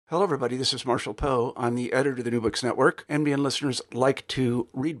Hello, everybody. This is Marshall Poe. I'm the editor of the New Books Network. NBN listeners like to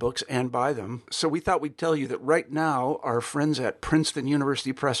read books and buy them. So we thought we'd tell you that right now, our friends at Princeton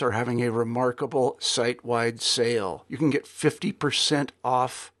University Press are having a remarkable site-wide sale. You can get 50%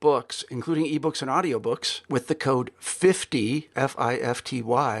 off books, including ebooks and audiobooks, with the code 50,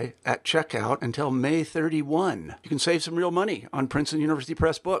 F-I-F-T-Y, at checkout until May 31. You can save some real money on Princeton University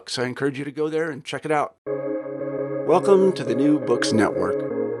Press books. I encourage you to go there and check it out. Welcome to the New Books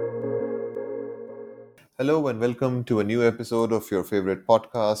Network. Hello and welcome to a new episode of your favorite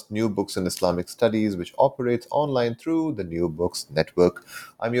podcast, New Books in Islamic Studies, which operates online through the New Books Network.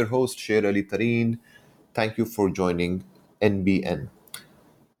 I'm your host, Sher Ali Tareen. Thank you for joining NBN.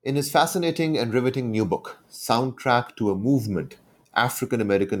 In his fascinating and riveting new book, Soundtrack to a Movement, African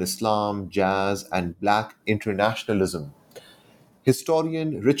American Islam, Jazz, and Black Internationalism,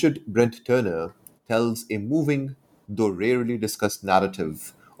 historian Richard Brent Turner tells a moving, though rarely discussed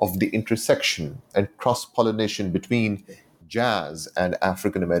narrative of the intersection and cross-pollination between jazz and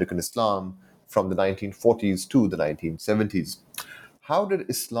African American Islam from the 1940s to the 1970s. How did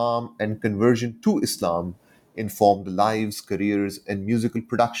Islam and conversion to Islam inform the lives, careers, and musical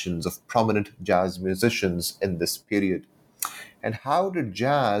productions of prominent jazz musicians in this period? And how did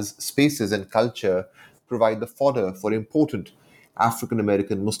jazz, spaces, and culture provide the fodder for important African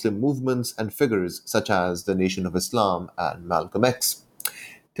American Muslim movements and figures such as the Nation of Islam and Malcolm X?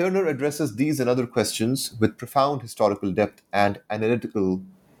 Turner addresses these and other questions with profound historical depth and analytical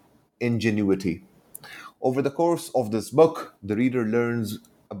ingenuity. Over the course of this book, the reader learns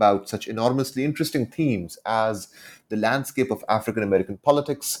about such enormously interesting themes as the landscape of African American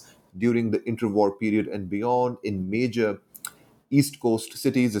politics during the interwar period and beyond in major East Coast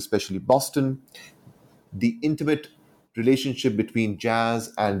cities, especially Boston, the intimate relationship between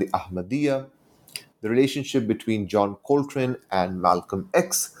jazz and the Ahmadiyya, the relationship between John Coltrane and Malcolm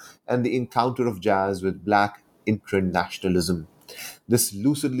X, and the encounter of jazz with Black internationalism. This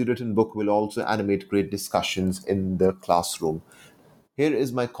lucidly written book will also animate great discussions in the classroom. Here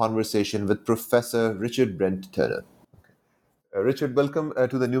is my conversation with Professor Richard Brent Turner. Richard, welcome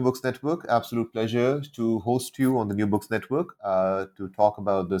to the New Books Network. Absolute pleasure to host you on the New Books Network to talk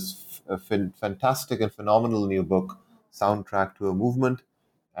about this fantastic and phenomenal new book, Soundtrack to a Movement.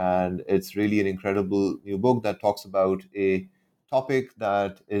 And it's really an incredible new book that talks about a topic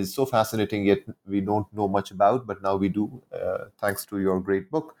that is so fascinating, yet we don't know much about, but now we do, thanks to your great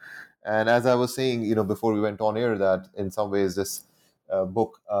book. And as I was saying, before we went on air, that in some ways this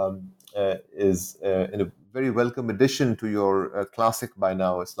book is in a very welcome addition to your classic by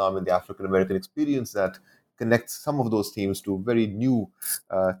now, Islam and the African American Experience, that connects some of those themes to very new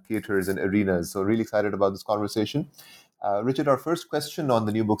theaters and arenas. So really excited about this conversation. Richard, our first question on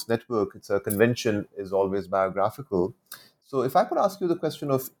the New Books Network, it's a convention, is always biographical. So if I could ask you the question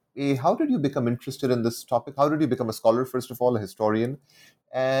of, how did you become interested in this topic? How did you become a scholar, first of all, a historian?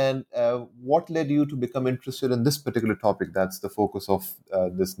 And what led you to become interested in this particular topic that's the focus of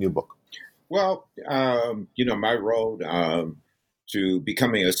this new book? Well, my road to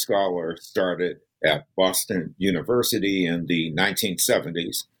becoming a scholar started at Boston University in the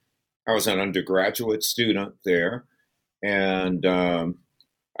 1970s. I was an undergraduate student there, and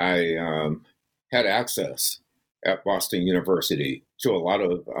I had access at Boston University to a lot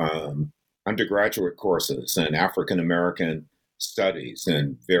of undergraduate courses in African American studies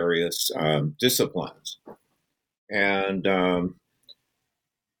and various disciplines. And I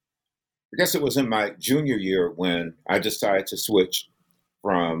guess it was in my junior year when I decided to switch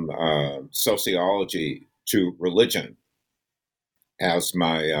from sociology to religion as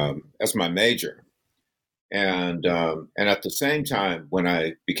my major. And at the same time, when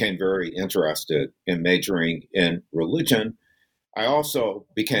I became very interested in majoring in religion, I also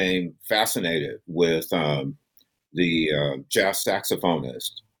became fascinated with the jazz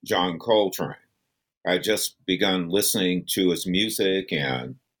saxophonist John Coltrane. I just begun listening to his music,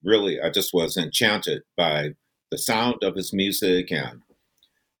 and really, I just was enchanted by the sound of his music,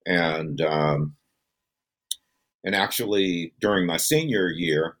 and actually during my senior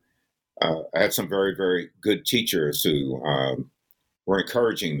year, I had some very, very good teachers who were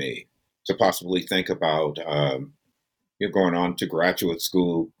encouraging me to possibly think about going on to graduate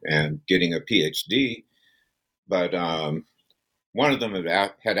school and getting a PhD. But one of them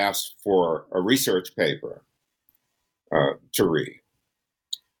had asked for a research paper to read.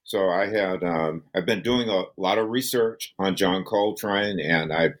 So I've been doing a lot of research on John Coltrane,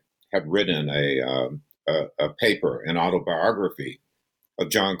 and I had written a paper, an autobiography of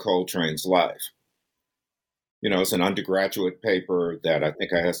John Coltrane's life. It's an undergraduate paper that I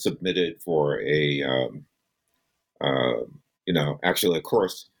think I had submitted for actually a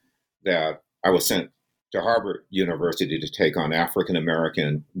course that I was sent to Harvard University to take on African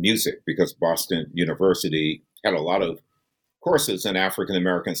American music because Boston University had a lot of courses in African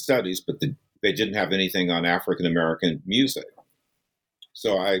American studies, but they didn't have anything on African American music.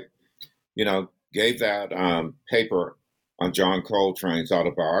 So I, gave that paper on John Coltrane's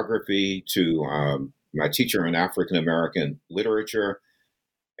autobiography to my teacher in African American literature,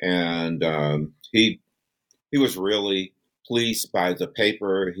 and he was really pleased by the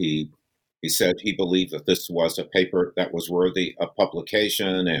paper. He said he believed that this was a paper that was worthy of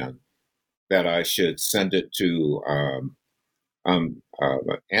publication and that I should send it to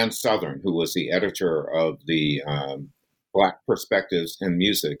Ann Southern, who was the editor of the Black Perspectives in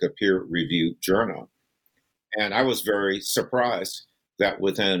Music, a peer-reviewed journal. And I was very surprised that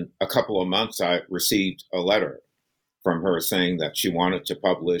within a couple of months, I received a letter from her saying that she wanted to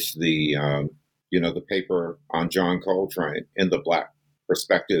publish the paper on John Coltrane in the Black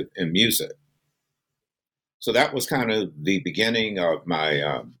Perspective in Music. So that was kind of the beginning of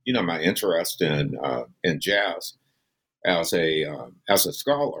my, my interest in jazz as a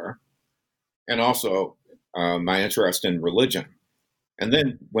scholar, and also my interest in religion. And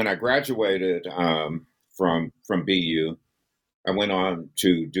then when I graduated from BU, I went on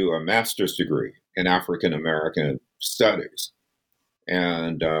to do a master's degree in African American studies.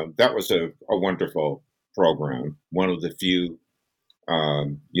 And that was a wonderful program, one of the few,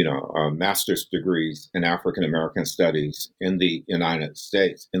 master's degrees in African American studies in the United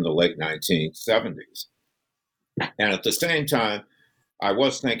States in the late 1970s. And at the same time, I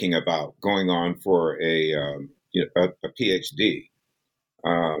was thinking about going on for a PhD.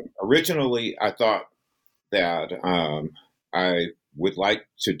 Originally, I thought that I would like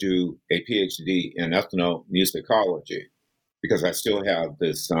to do a PhD in ethnomusicology because I still have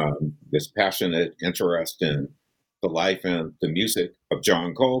this passionate interest in the life and the music of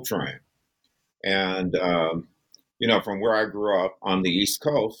John Coltrane. And from where I grew up on the East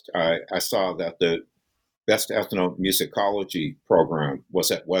Coast, I saw that the best ethnomusicology program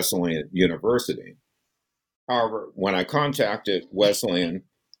was at Wesleyan University. However, when I contacted Wesleyan,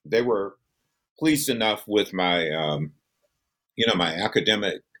 they were pleased enough with my, my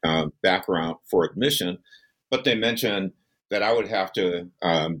academic background for admission, but they mentioned that I would have to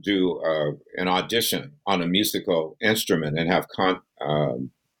do an audition on a musical instrument and have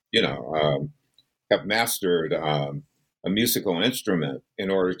mastered a musical instrument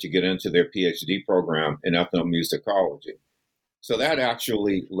in order to get into their PhD program in ethnomusicology. So that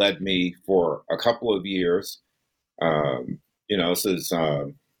actually led me for a couple of years. This is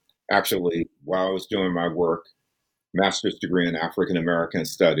actually while I was doing my work, master's degree in African American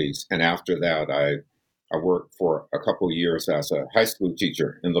studies. And after that, I worked for a couple of years as a high school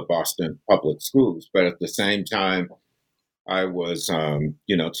teacher in the Boston public schools. But at the same time, I was,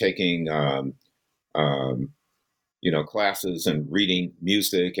 taking, classes and reading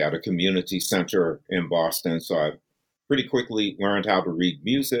music at a community center in Boston. So I pretty quickly learned how to read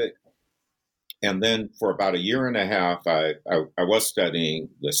music. And then for about a year and a half, I was studying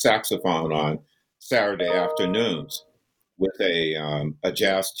the saxophone on Saturday afternoons with a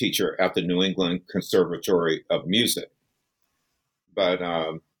jazz teacher at the New England Conservatory of Music. But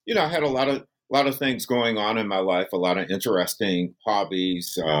I had a lot of things going on in my life, a lot of interesting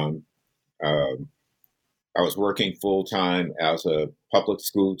hobbies. I was working full time as a public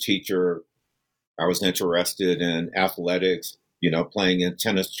school teacher. I was interested in athletics, playing in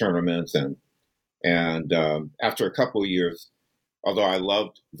tennis tournaments, and after a couple of years, although I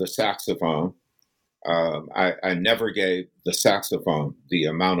loved the saxophone, I never gave the saxophone the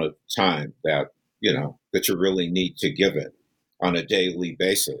amount of time that you really need to give it on a daily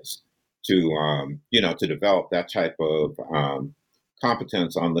basis to develop that type of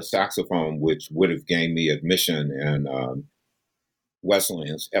competence on the saxophone, which would have gained me admission in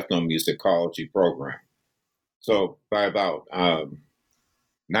Wesleyan's ethnomusicology program. So by about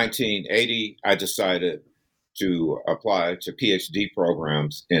 1980, I decided to apply to PhD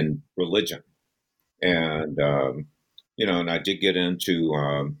programs in religion. And and I did get into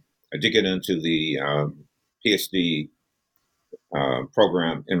the PhD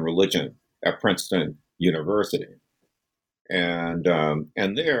program in religion at Princeton University, and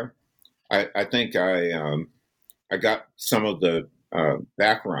there, I think I got some of the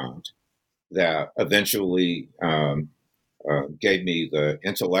background that eventually gave me the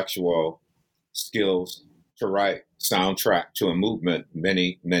intellectual skills to write soundtrack to a movement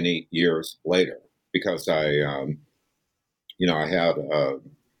many, many years later. Because I had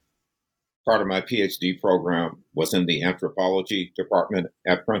part of my PhD program was in the anthropology department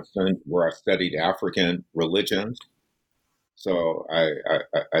at Princeton, where I studied African religions. So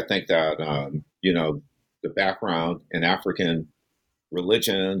I think that, the background in African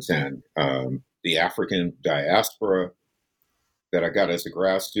religions and the African diaspora that I got as a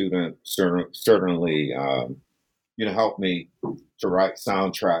grad student certainly, helped me to write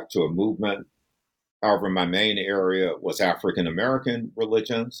soundtrack to a movement. However, my main area was African American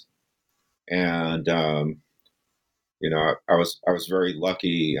religions, and I was very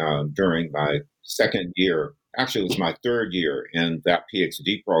lucky during my second year. Actually, it was my third year in that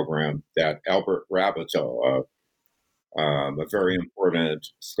PhD program that Albert Raboteau, a very important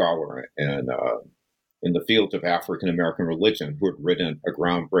scholar in the field of African American religion, who had written a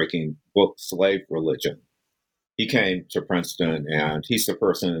groundbreaking book, Slave Religion. He came to Princeton, and he's the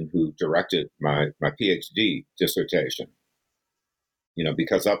person who directed my PhD dissertation.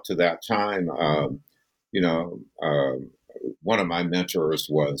 Because up to that time, one of my mentors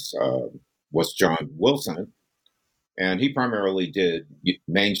was John Wilson, and he primarily did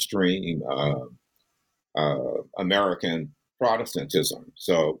mainstream American Protestantism.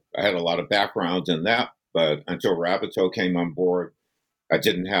 So I had a lot of background in that, but until Raboteau came on board, I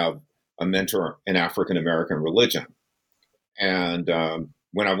didn't have a mentor in African American religion. And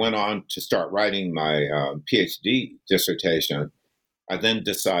when I went on to start writing my PhD dissertation, I then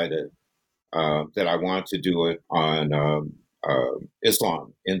decided that I wanted to do it on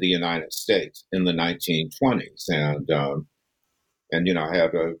Islam in the United States in the 1920s. And I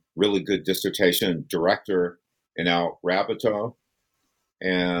had a really good dissertation director in Al Raboteau.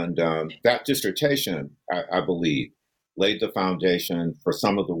 And that dissertation, I believe, laid the foundation for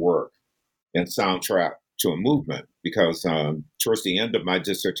some of the work in Soundtrack to a Movement, because towards the end of my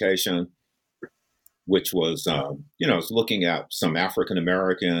dissertation, which was, was looking at some African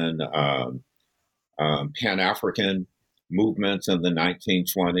American, Pan-African movements in the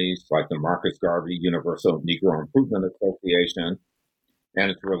 1920s, like the Marcus Garvey Universal Negro Improvement Association,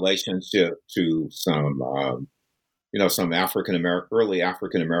 and its relationship to some early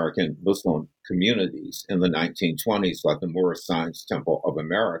African American Muslim communities in the 1920s, like the Moorish Science Temple of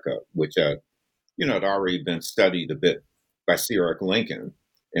America, which had already been studied a bit by C. Eric Lincoln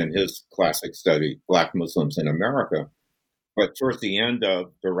in his classic study, Black Muslims in America. But towards the end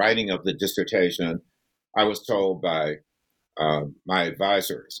of the writing of the dissertation, I was told by my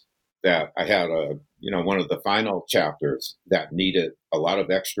advisors that I had one of the final chapters that needed a lot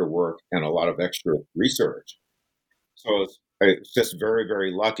of extra work and a lot of extra research. So it's just very,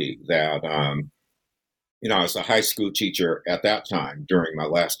 very lucky that, I was a high school teacher at that time. During my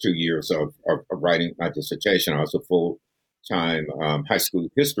last 2 years of writing my dissertation, I was a full-time high school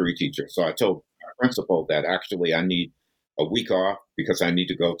history teacher. So I told my principal that actually I need a week off because I need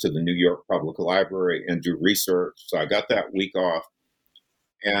to go to the New York Public Library and do research. So I got that week off.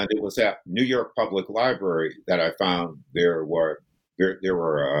 And it was at New York Public Library that I found there were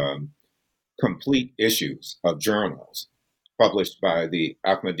complete issues of journals published by the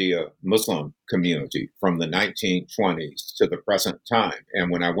Ahmadiyya Muslim community from the 1920s to the present time. And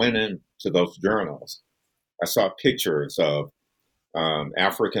when I went into those journals, I saw pictures of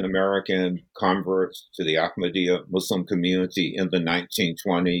African American converts to the Ahmadiyya Muslim community in the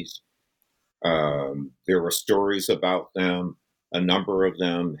 1920s. There were stories about them. A number of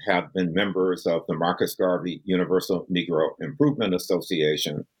them have been members of the Marcus Garvey Universal Negro Improvement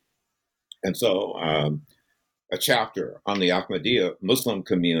Association. And so a chapter on the Ahmadiyya Muslim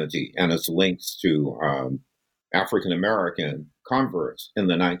community and its links to African American converts in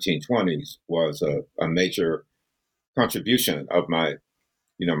the 1920s was a major contribution of my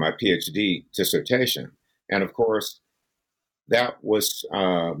PhD dissertation. And of course, that was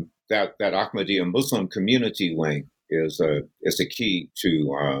that Ahmadiyya Muslim community link is a key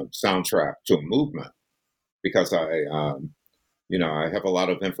to Soundtrack to a Movement, because I have a lot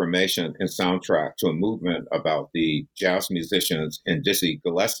of information in Soundtrack to a Movement about the jazz musicians in Dizzy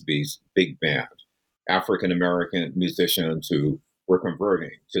Gillespie's big band, African American musicians who were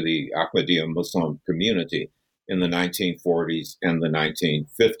converting to the Ahmadiyya Muslim community in the 1940s and the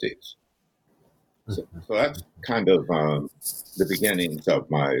 1950s. So that's kind of the beginnings of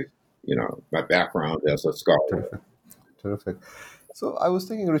my background as a scholar. Terrific. So I was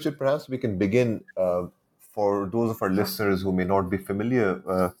thinking, Richard, perhaps we can begin for those of our listeners who may not be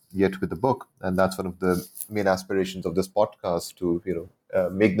familiar yet with the book, and that's one of the main aspirations of this podcast, to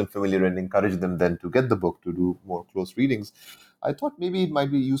make them familiar and encourage them then to get the book, to do more close readings. I thought maybe it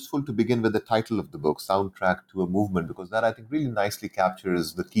might be useful to begin with the title of the book, Soundtrack to a Movement, because that I think really nicely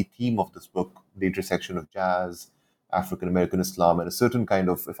captures the key theme of this book, the intersection of jazz, African American Islam, and a certain kind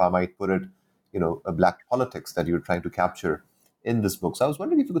of, if I might put it, a black politics that you're trying to capture in this book. So I was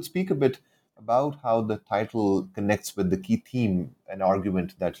wondering if you could speak a bit about how the title connects with the key theme and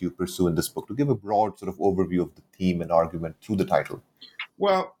argument that you pursue in this book, to give a broad sort of overview of the theme and argument through the title.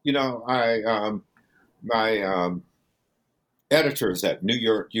 Well, my editors at New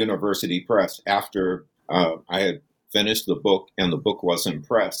York University Press, after I had finished the book and the book was in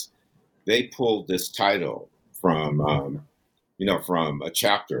press, they pulled this title from from a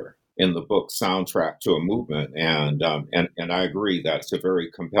chapter in the book, Soundtrack to a Movement, and I agree that it's a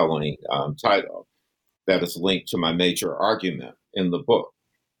very compelling title that is linked to my major argument in the book,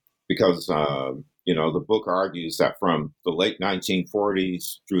 because the book argues that from the late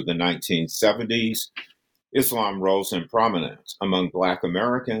 1940s through the 1970s, Islam rose in prominence among Black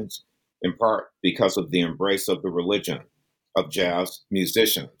Americans, in part because of the embrace of the religion of jazz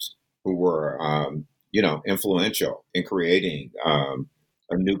musicians who were, influential in creating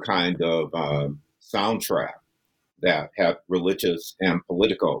a new kind of soundtrack that had religious and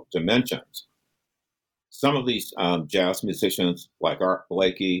political dimensions. Some of these jazz musicians, like Art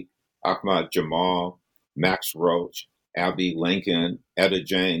Blakey, Ahmad Jamal, Max Roach, Abbey Lincoln, Etta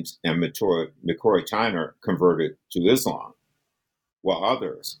James, and McCoy Tyner, converted to Islam, while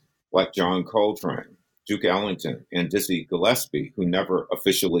others, like John Coltrane, Duke Ellington, and Dizzy Gillespie, who never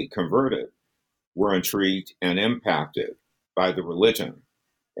officially converted, were intrigued and impacted by the religion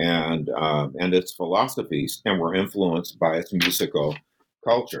and its philosophies, and were influenced by its musical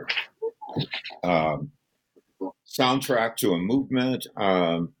culture. Soundtrack to a Movement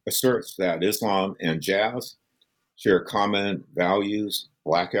asserts that Islam and jazz share common values,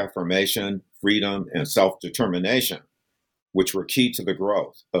 Black affirmation, freedom, and self-determination, which were key to the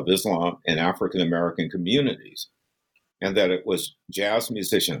growth of Islam in African American communities, and that it was jazz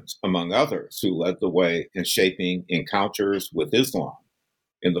musicians, among others, who led the way in shaping encounters with Islam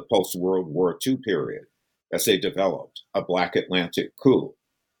in the post-World War II period as they developed a Black Atlantic coup.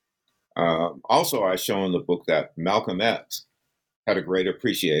 Also, I show in the book that Malcolm X had a great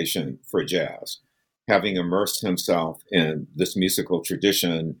appreciation for jazz, having immersed himself in this musical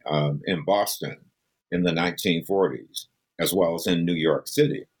tradition in Boston in the 1940s, as well as in New York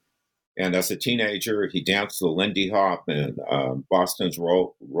City. And as a teenager, he danced the Lindy Hop in Boston's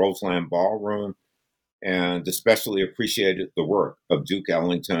Roseland Ballroom, and especially appreciated the work of Duke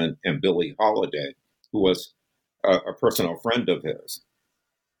Ellington and Billie Holiday, who was a personal friend of his.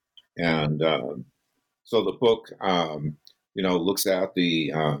 And so the book, looks at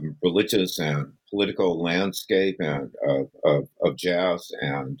the religious and political landscape and of jazz,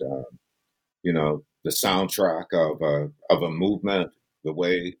 and the soundtrack of a movement, the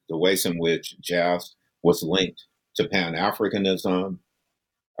ways in which jazz was linked to Pan-Africanism,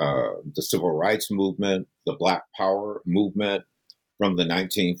 the Civil Rights Movement, the Black Power movement from the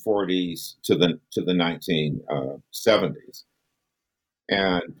 1940s to the 1970s,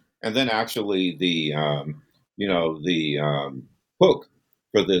 and then actually the hook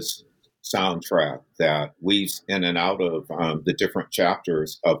for this soundtrack that weaves in and out of the different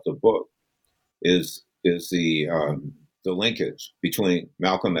chapters of the book is the linkage between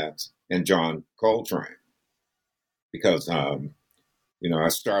Malcolm X and John Coltrane, because I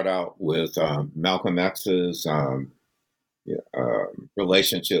start out with Malcolm X's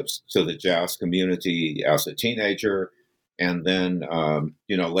relationships to the jazz community as a teenager, and then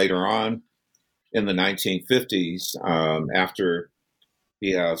later on in the 1950s, after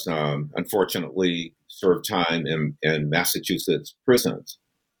he has unfortunately served time in Massachusetts prisons.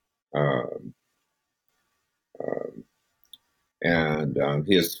 And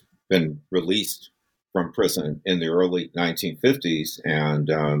he has been released from prison in the early 1950s, and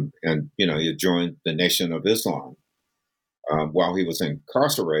he had joined the Nation of Islam while he was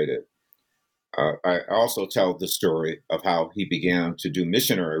incarcerated. I also tell the story of how he began to do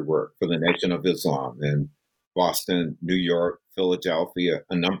missionary work for the Nation of Islam in Boston, New York, Philadelphia,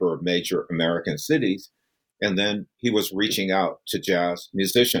 a number of major American cities, and then he was reaching out to jazz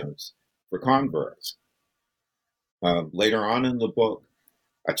musicians for converts. Later on in the book,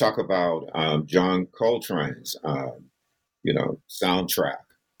 I talk about John Coltrane's, soundtrack,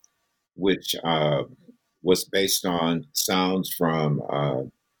 which was based on sounds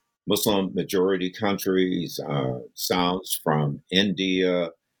from Muslim majority countries, sounds from India,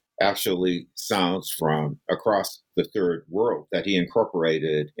 actually sounds from across the third world that he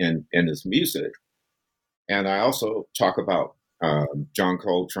incorporated in his music. And I also talk about John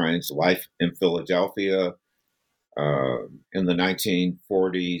Coltrane's life in Philadelphia, in the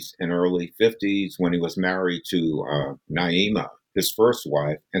 1940s and early 50s, when he was married to Naima, his first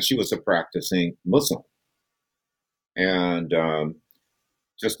wife, and she was a practicing Muslim. And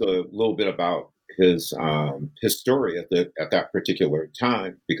just a little bit about his story at that particular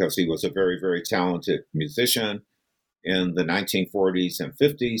time, because he was a very, very talented musician in the 1940s and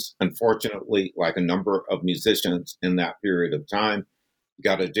 50s. Unfortunately, like a number of musicians in that period of time, he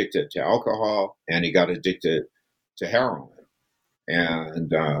got addicted to alcohol and he got addicted to heroin.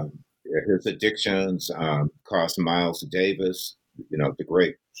 And his addictions caused Miles Davis, the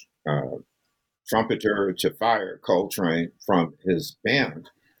great trumpeter, to fire Coltrane from his band.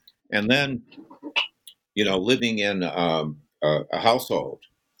 And then, living in a household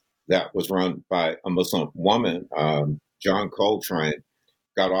that was run by a Muslim woman, John Coltrane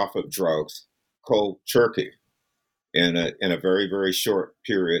got off of drugs cold turkey in a very, very short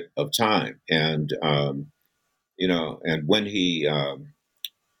period of time. And, and when he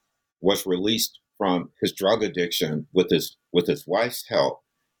was released from his drug addiction with his wife's help,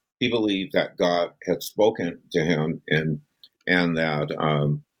 he believed that God had spoken to him, and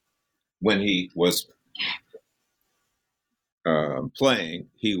that when he was playing,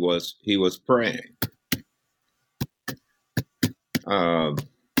 he was praying. And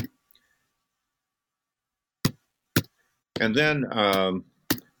then a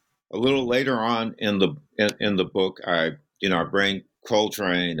little later on in the book, I bring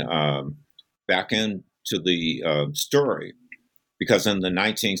Coltrane back into the story, because in the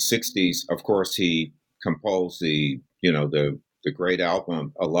 1960s, of course, he composed the great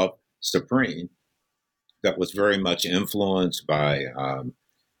album "A Love Supreme," that was very much influenced by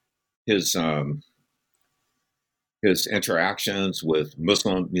his interactions with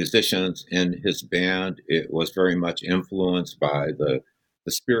Muslim musicians in his band. It was very much influenced by the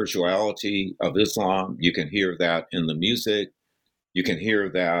spirituality of Islam. You can hear that in the music. You can hear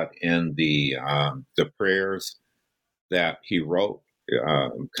that in the prayers that he wrote.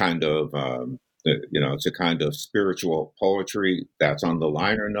 It's a kind of spiritual poetry that's on the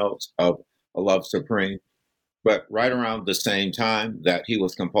liner notes of "A Love Supreme." But right around the same time that he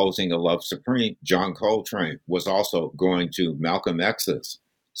was composing "A Love Supreme," John Coltrane was also going to Malcolm X's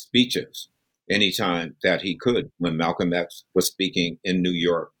speeches anytime that he could, when Malcolm X was speaking in New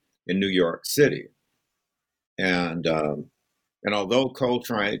York City. And although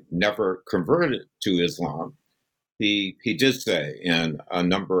Coltrane never converted to Islam, he did say in a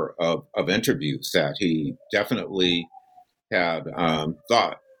number of interviews that he definitely had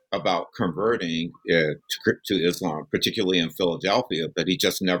thought about converting to Islam, particularly in Philadelphia, but he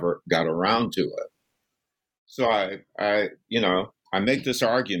just never got around to it. So I make this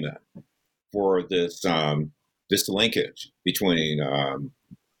argument for this linkage between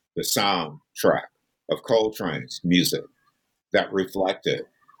the soundtrack of Coltrane's music that reflected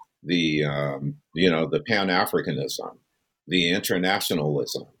the Pan-Africanism, the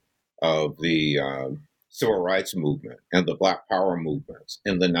internationalism of the Civil Rights Movement and the Black Power movements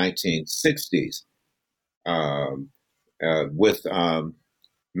in the 1960s, with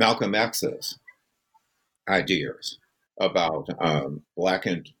Malcolm X's ideas about Black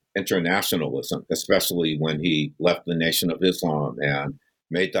internationalism, especially when he left the Nation of Islam and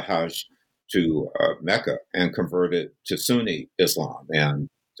made the Hajj to Mecca and converted to Sunni Islam and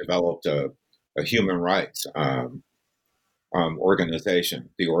developed a human rights organization,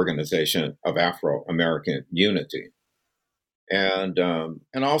 the Organization of Afro-American Unity. And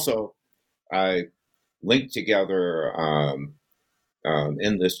also I linked together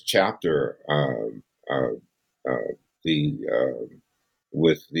in this chapter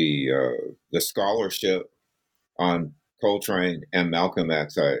with the scholarship on Coltrane and Malcolm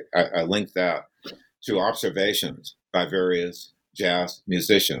X. I linked that to observations by various jazz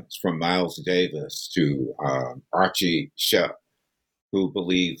musicians, from Miles Davis to Archie Shepp, who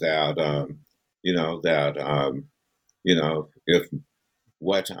believe that if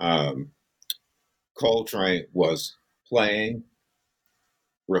what Coltrane was playing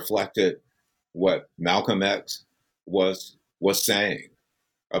reflected what Malcolm X was saying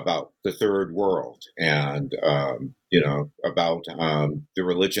about the third world and about the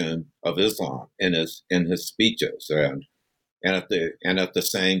religion of Islam in his speeches, and at the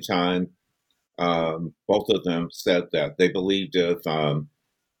same time, both of them said that they believed if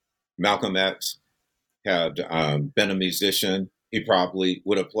Malcolm X had been a musician, he probably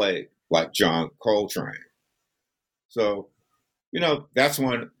would have played like John Coltrane. So, that's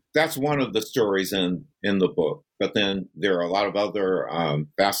one of the stories in the book. But then there are a lot of other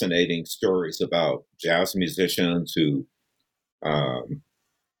fascinating stories about jazz musicians who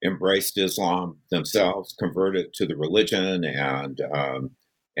embraced Islam themselves, converted to the religion,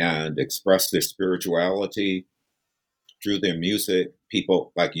 and expressed their spirituality through their music.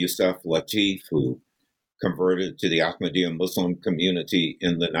 People like Yusef Lateef, who converted to the Ahmadiyya Muslim community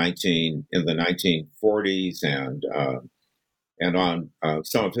in the 1940s, and on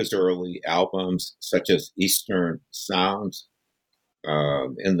some of his early albums, such as Eastern Sounds,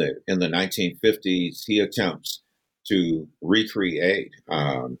 in the 1950s, he attempts to recreate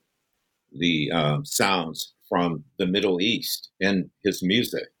the sounds from the Middle East in his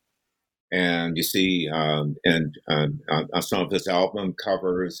music. And you see, on some of his album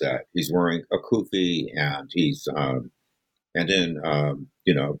covers, that he's wearing a kufi, and he's and in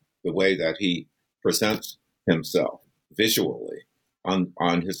the way that he presents himself visually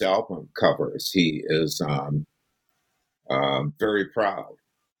on his album covers, he is very proud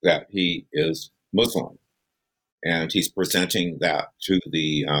that he is Muslim, and he's presenting that to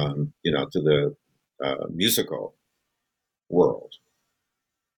the musical world.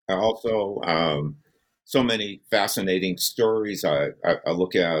 Also, so many fascinating stories. I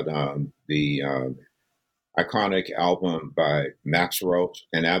look at the iconic album by Max Roach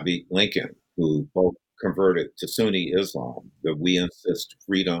and Abbey Lincoln, who both converted to Sunni Islam, the We Insist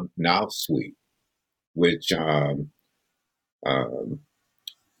Freedom Now suite, which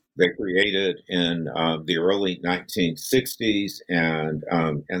they created in the early 1960s, and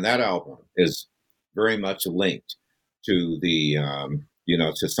that album is very much linked to the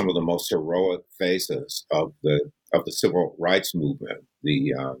to some of the most heroic phases of the civil rights movement.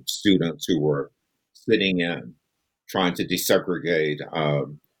 The students who were sitting in, trying to desegregate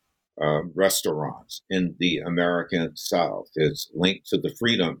restaurants in the American South. It's linked to the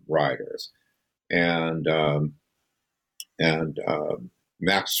Freedom Riders, and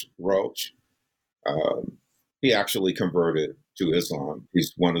Max Roach, he actually converted to Islam.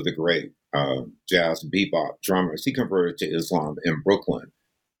 He's one of the great jazz bebop drummers. He converted to Islam in Brooklyn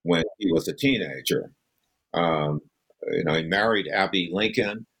when he was a teenager. He married Abbey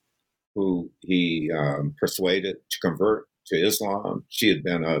Lincoln, who he persuaded to convert to Islam. She had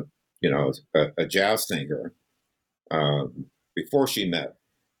been a jazz singer before she met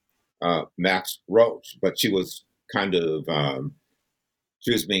Max Roach, but she was kind of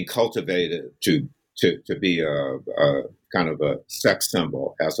she was being cultivated to be a kind of a sex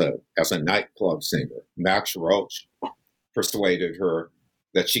symbol as a nightclub singer. Max Roach persuaded her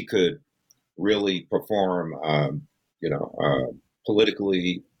that she could really perform,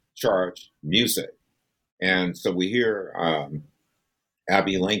 politically charged music. And so we hear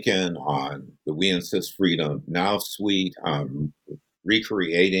Abbey Lincoln on the We Insist Freedom Now suite,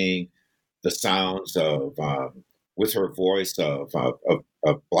 recreating the sounds of, with her voice, of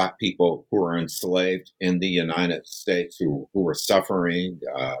Black people who were enslaved in the United States, who were suffering,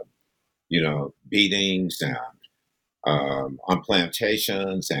 beatings and on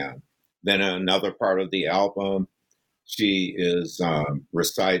plantations. And then in another part of the album, she is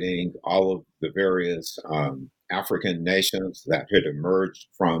reciting all of the various African nations that had emerged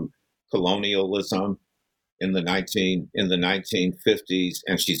from colonialism in the 1950s,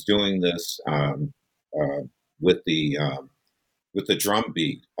 and she's doing this with the drum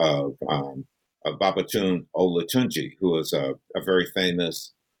beat of Babatunde Olatunji, who is a very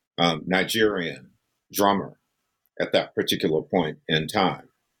famous Nigerian drummer at that particular point in time.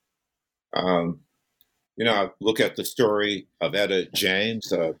 I look at the story of Etta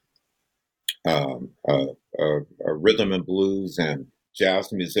James, a rhythm and blues and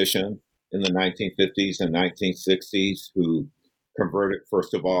jazz musician in the 1950s and 1960s, who converted,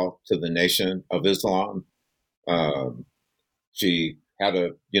 first of all, to the Nation of Islam. She had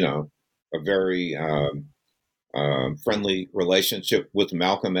a very friendly relationship with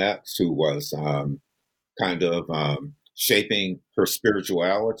Malcolm X, who was kind of shaping her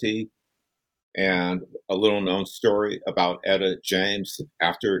spirituality. And a little known story about Etta James: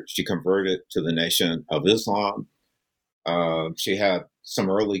 after she converted to the Nation of Islam, she had some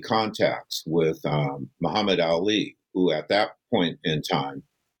early contacts with Muhammad Ali, who at that point in time,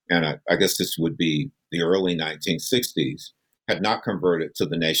 and I guess this would be the early 1960s, had not converted to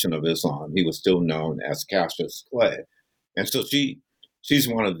the Nation of Islam. He was still known as Cassius Clay. And so she's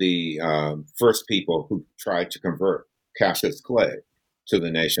one of the first people who tried to convert Cassius Clay to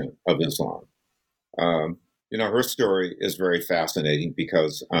the Nation of Islam. Her story is very fascinating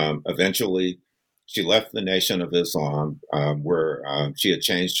because eventually she left the Nation of Islam, where she had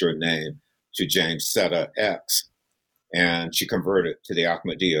changed her name to James Setta X, and she converted to the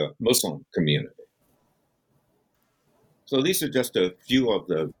Ahmadiyya Muslim community. So these are just a few of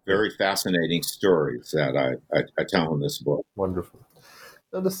the very fascinating stories that I tell in this book. Wonderful.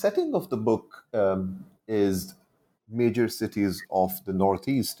 Now, the setting of the book is major cities of the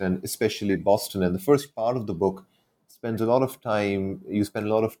Northeast, and especially Boston. And the first part of the book you spend a lot of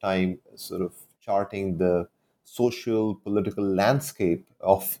time sort of charting the social, political landscape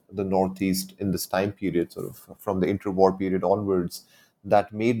of the Northeast in this time period, sort of from the interwar period onwards,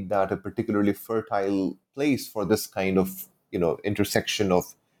 that made that a particularly fertile place for this kind of, intersection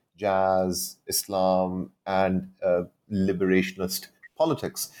of jazz, Islam, and liberationist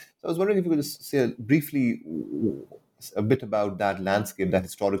politics. So I was wondering if you could just say briefly a bit about that landscape, that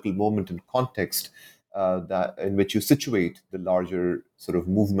historical moment and context that in which you situate the larger sort of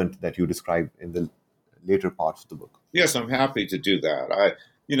movement that you describe in the later parts of the book. Yes, I'm happy to do that.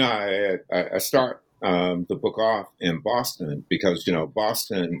 I start the book off in Boston because,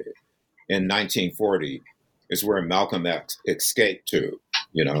 Boston in 1940 is where Malcolm X escaped to.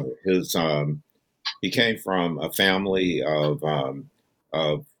 He came from a family of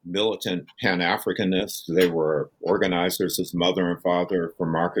militant Pan-Africanists. They were organizers, his mother and father, for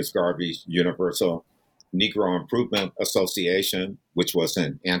Marcus Garvey's Universal Negro Improvement Association, which was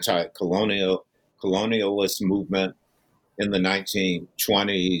an anti-colonialist movement in the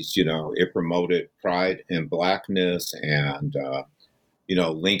 1920s. It promoted pride in blackness and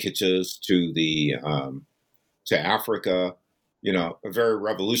linkages to Africa. A very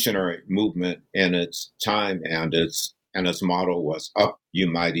revolutionary movement in its time, and its motto was "Up, you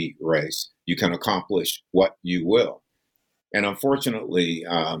mighty race. You can accomplish what you will." And unfortunately,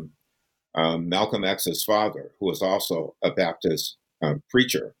 Malcolm X's father, who was also a Baptist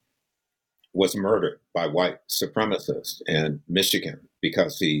preacher, was murdered by white supremacists in Michigan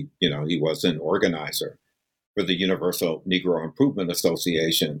because he was an organizer for the Universal Negro Improvement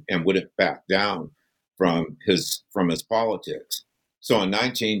Association and wouldn't back down from his politics. So in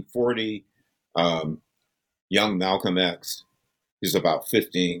 1940, young Malcolm X, he's about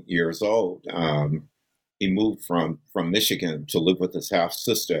 15 years old. He moved from Michigan to live with his half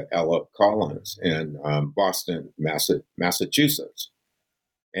sister Ella Collins in Boston, Massachusetts.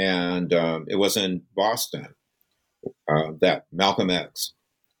 And it was in Boston that Malcolm X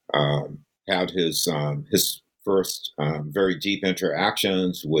had his first very deep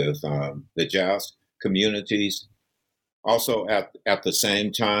interactions with the jazz communities. Also, at the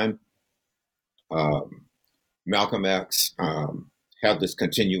same time, Malcolm X had this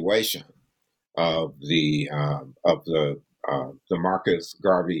continuation of the Marcus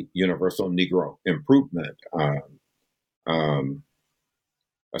Garvey Universal Negro Improvement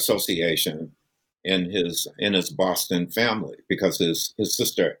Association in his Boston family, because his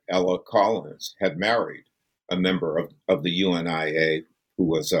sister Ella Collins had married a member of the UNIA who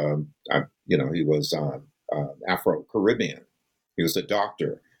was he was Afro-Caribbean. He was a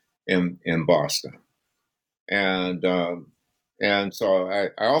doctor in Boston, and so I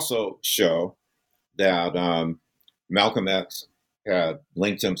also show that Malcolm X had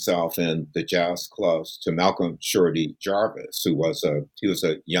linked himself in the jazz clubs to Malcolm Shorty Jarvis, who was a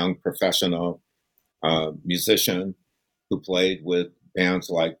young professional musician who played with bands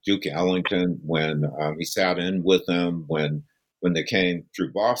like Duke Ellington when he sat in with them when they came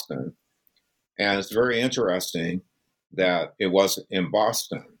through Boston. And it's very interesting that it was in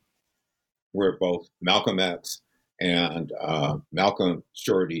Boston where both Malcolm X and Malcolm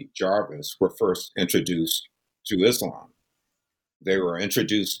Shorty Jarvis were first introduced to Islam. They were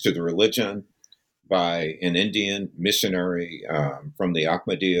introduced to the religion by an Indian missionary from the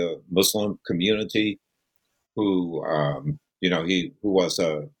Ahmadiyya Muslim community, who was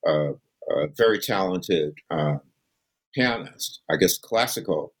a very talented pianist, I guess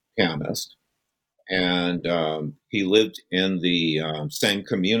classical pianist, and he lived in the same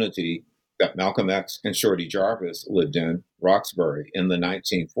community that Malcolm X and Shorty Jarvis lived in, Roxbury, in the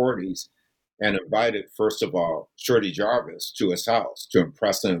 1940s, and invited, first of all, Shorty Jarvis to his house to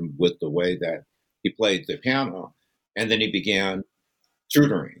impress him with the way that he played the piano. And then he began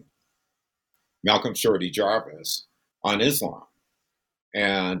tutoring Malcolm Shorty Jarvis on Islam.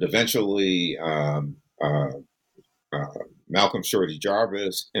 And eventually, Malcolm Shorty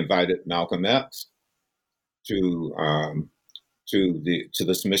Jarvis invited Malcolm X to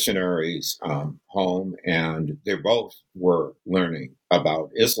this missionary's home, and they both were learning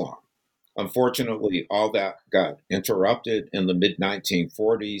about Islam. Unfortunately, all that got interrupted in the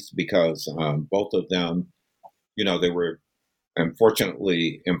mid-1940s because both of them, they were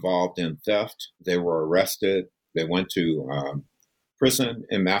unfortunately involved in theft. They were arrested. They went to prison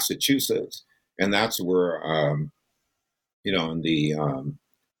in Massachusetts, and that's where,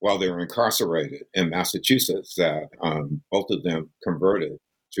 while they were incarcerated in Massachusetts, that both of them converted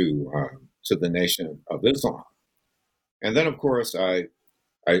to the Nation of Islam. And then, of course, I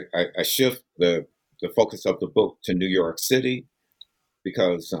shift the focus of the book to New York City,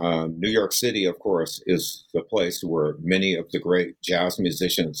 because New York City, of course, is the place where many of the great jazz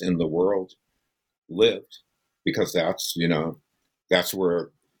musicians in the world lived, because that's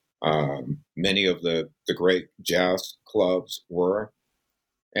where many of the great jazz clubs were.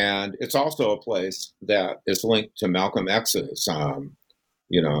 And it's also a place that is linked to Malcolm X's,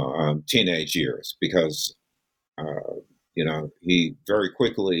 teenage years, because, he very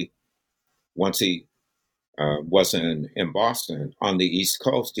quickly, once he was in Boston on the East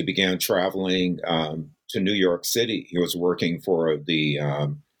Coast, he began traveling to New York City. He was working for the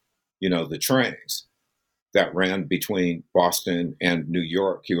trains that ran between Boston and New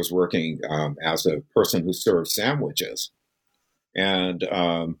York. He was working as a person who served sandwiches, and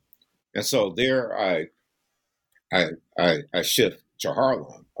so there I shift to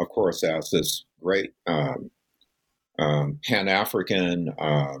Harlem, of course, as this great Pan-African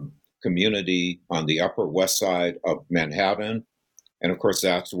community on the Upper West Side of Manhattan, and of course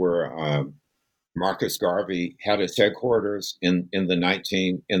that's where Marcus Garvey had his headquarters in the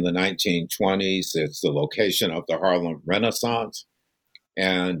 1920s. It's the location of the Harlem Renaissance,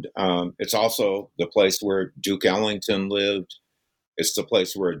 and it's also the place where Duke Ellington lived. It's the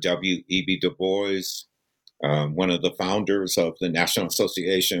place where W.E.B. Du Bois, one of the founders of the National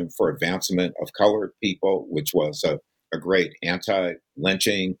Association for Advancement of Colored People, which was a great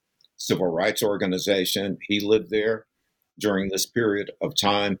anti-lynching civil rights organization, he lived there during this period of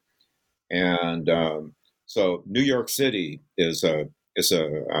time. And so New York City is one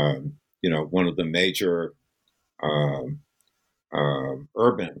of the major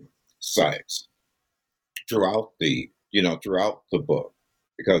urban sites throughout the book,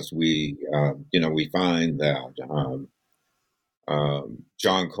 because we find that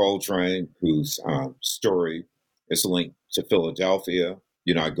John Coltrane, whose story is linked to Philadelphia,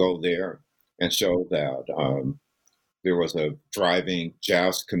 I go there and show that there was a thriving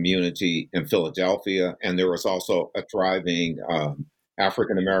jazz community in Philadelphia, and there was also a thriving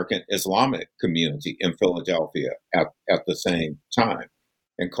African American Islamic community in Philadelphia at the same time.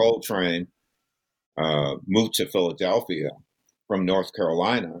 And Coltrane moved to Philadelphia from North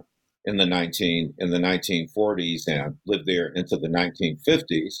Carolina in the 1940s and lived there into the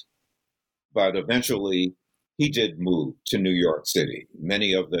 1950s. But eventually, he did move to New York City.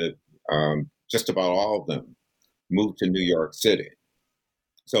 Many of the, just about all of them, moved to New York City.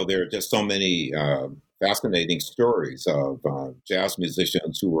 So there are just so many fascinating stories of jazz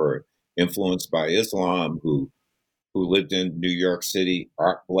musicians who were influenced by Islam, who lived in New York City.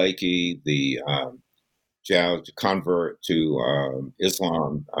 Art Blakey, the jazz convert to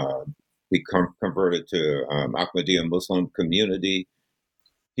Islam, he converted to Ahmadiyya Muslim community.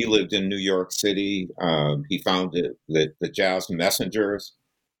 He lived in New York City. He founded the Jazz Messengers,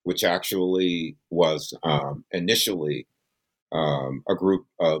 which actually was initially a group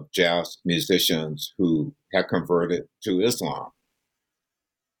of jazz musicians who had converted to Islam.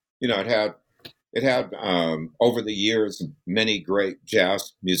 It had over the years many great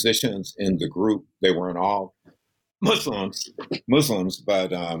jazz musicians in the group. They weren't all Muslims,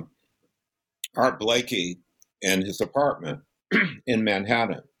 but Art Blakey, in his apartment in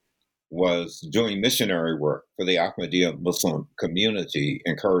Manhattan, was doing missionary work for the Ahmadiyya Muslim community,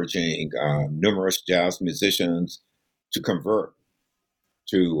 encouraging numerous jazz musicians to convert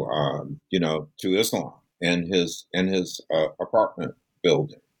to Islam in his apartment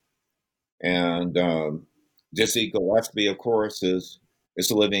building. And Dizzy Gillespie, of course, is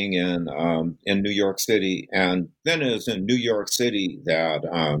living in New York City, and then it is in New York City that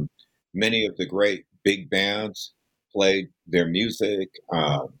many of the great big bands played their music.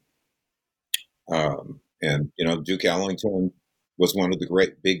 And Duke Ellington was one of the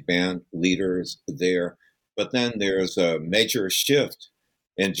great big band leaders there. But then there's a major shift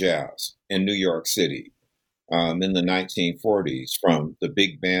in jazz in New York City in the 1940s, from the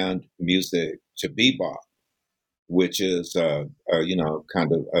big band music to bebop, which is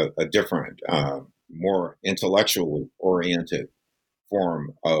kind of a different, more intellectually oriented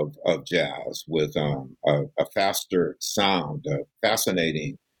form of jazz, with a faster sound, a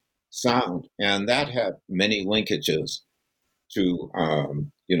fascinating sound, and that had many linkages to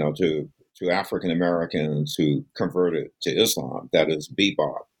African Americans who converted to Islam. That is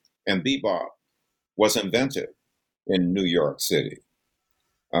bebop, and bebop was invented in New York City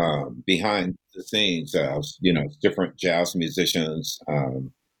behind the scenes as different jazz musicians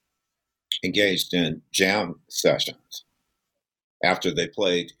engaged in jam sessions after they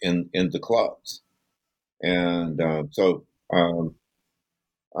played in the clubs, and so.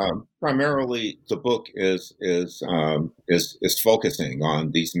 Primarily, the book is focusing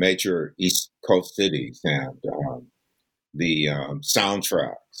on these major East Coast cities and the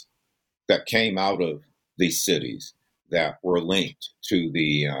soundtracks that came out of these cities that were linked to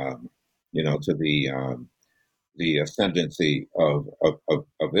the to the ascendancy of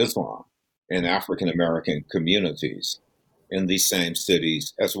Islam in African American communities in these same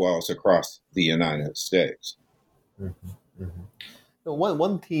cities as well as across the United States. Mm-hmm. Mm-hmm. Now,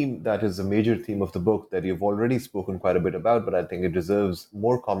 one theme that is a major theme of the book that you've already spoken quite a bit about, but I think it deserves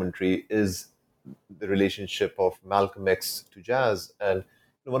more commentary, is the relationship of Malcolm X to jazz. And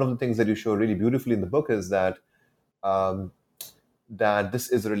one of the things that you show really beautifully in the book is that um, that this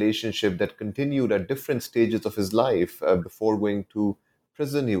is a relationship that continued at different stages of his life. Before going to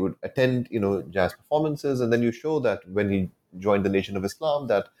prison, he would attend, jazz performances, and then you show that when he joined the Nation of Islam,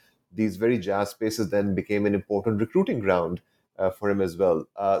 that these very jazz spaces then became an important recruiting ground for him as well.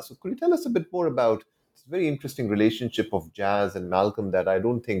 So, could you tell us a bit more about this very interesting relationship of jazz and Malcolm that I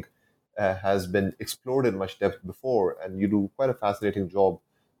don't think has been explored in much depth before, and you do quite a fascinating job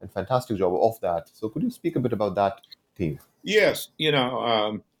and fantastic job of that. So, could you speak a bit about that theme? Yes,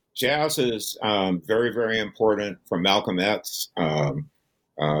 jazz is very, very important for Malcolm X,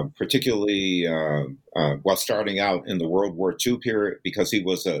 particularly while starting out in the World War II period, because he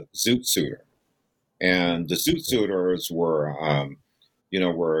was a zoot suiter. And the zoot suiters were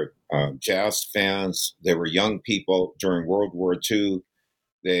jazz fans. They were young people during World War II.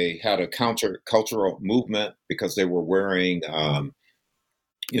 They had a counter-cultural movement because they were wearing,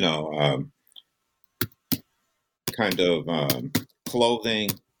 kind of clothing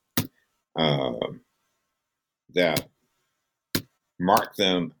that marked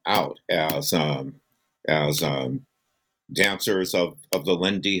them out as dancers of the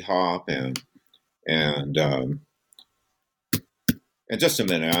Lindy Hop and just a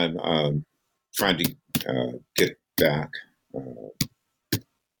minute, I'm trying to get back.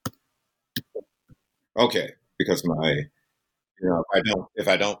 Okay, because if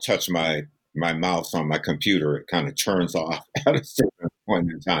I don't touch my mouse on my computer, it kind of turns off at a certain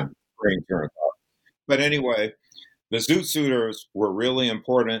point in time. The screen turns off. But anyway, the zoot suiters were really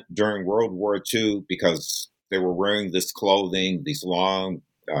important during World War II because they were wearing this clothing, these long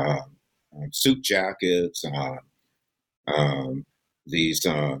suit jackets, these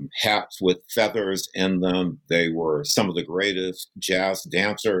hats with feathers in them. They were some of the greatest jazz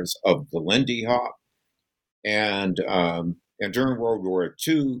dancers of the Lindy Hop. And during World War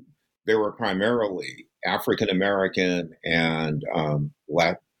II, they were primarily African American and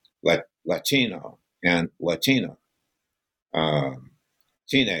Latino and Latina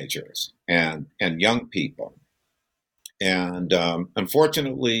teenagers and young people. And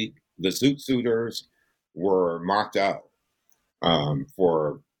unfortunately, the zoot suiters were marked out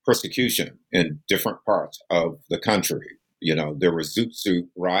for persecution in different parts of the country. There were zoot suit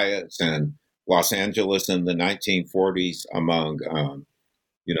riots in Los Angeles in the 1940s among,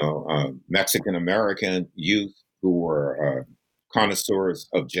 Mexican American youth who were connoisseurs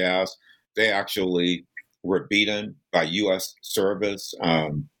of jazz. They actually were beaten by U.S. service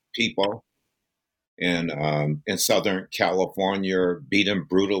people in Southern California, beaten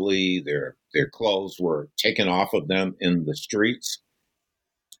brutally. Their clothes were taken off of them in the streets.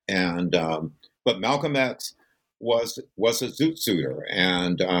 And but Malcolm X was a zoot suiter,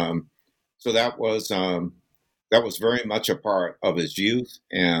 and so that was very much a part of his youth,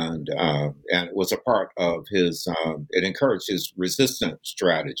 and it was a part of his. It encouraged his resistance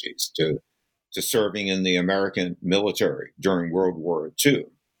strategies to serving in the American military during World War II,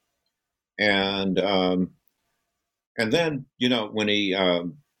 and then when he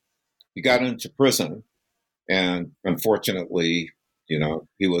got into prison, and unfortunately,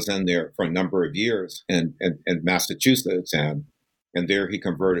 he was in there for a number of years in Massachusetts, and there he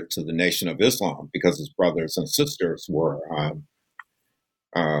converted to the Nation of Islam because his brothers and sisters were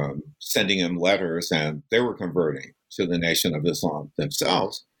sending him letters, and they were converting to the Nation of Islam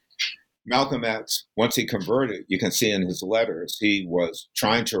themselves. Malcolm X, once he converted, you can see in his letters, he was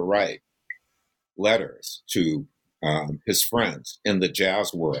trying to write letters to his friends in the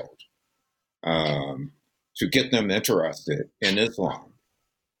jazz world to get them interested in Islam.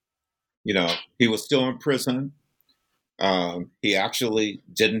 He was still in prison. He actually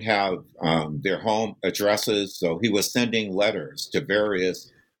didn't have their home addresses, so he was sending letters to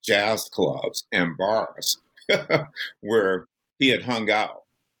various jazz clubs and bars where he had hung out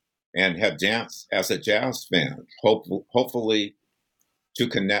and had danced as a jazz fan, hopefully to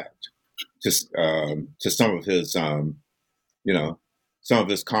connect to some of his, some of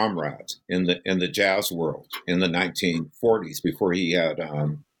his comrades in the jazz world in the 1940s before he had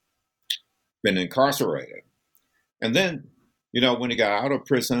been incarcerated. And then, when he got out of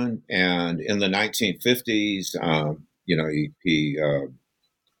prison and in the 1950s,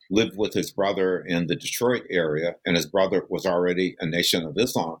 lived with his brother in the Detroit area, and his brother was already a Nation of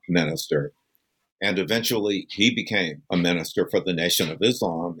Islam minister. And eventually he became a minister for the Nation of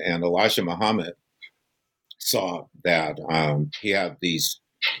Islam. And Elijah Muhammad saw that he had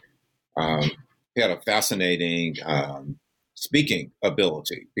a fascinating speaking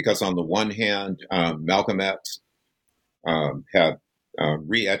ability, because on the one hand, Malcolm X had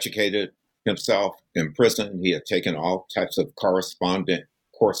re-educated himself in prison. He had taken all types of correspondence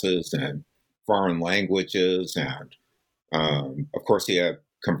courses and foreign languages, and of course he had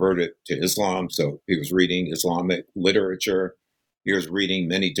converted to Islam, so he was reading Islamic literature. He was reading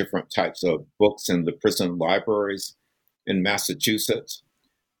many different types of books in the prison libraries in Massachusetts.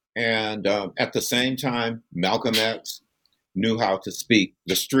 And at the same time, Malcolm X knew how to speak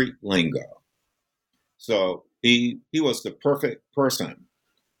the street lingo. So he was the perfect person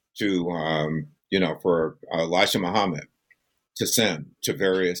to, for Elijah Muhammad to send to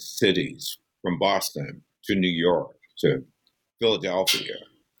various cities, from Boston to New York to Philadelphia,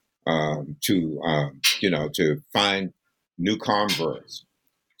 to find new converts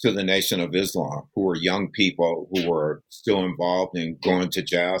to the Nation of Islam, who were young people who were still involved in going to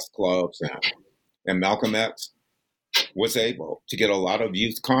jazz clubs. And Malcolm X was able to get a lot of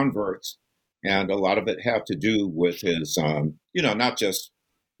youth converts, and a lot of it had to do with his, not just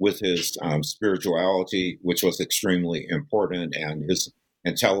with his spirituality, which was extremely important, and his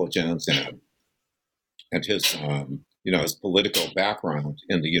intelligence and his his political background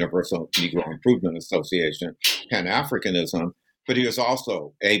in the Universal Negro Improvement Association, Pan-Africanism, but he was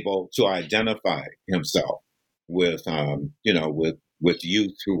also able to identify himself with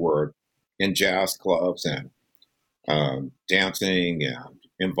youth who were in jazz clubs and dancing and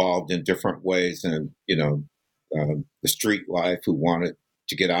involved in different ways, and the street life, who wanted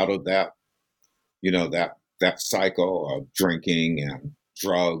to get out of that that cycle of drinking and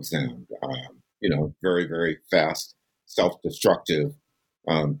drugs and very, very fast self-destructive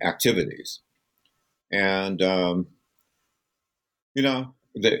activities. And the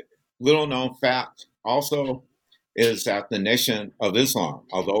little known fact also is that the Nation of Islam,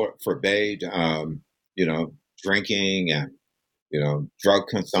 although it forbade drinking and drug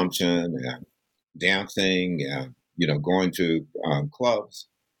consumption and dancing and going to clubs,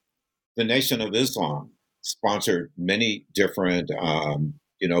 the Nation of Islam sponsored many different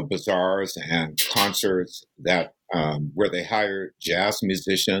bazaars and concerts that where they hired jazz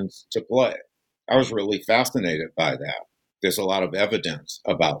musicians to play. I was really fascinated by that. There's a lot of evidence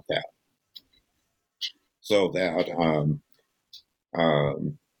about that. So that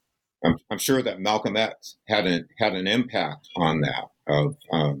I'm sure that Malcolm X had an impact on that, of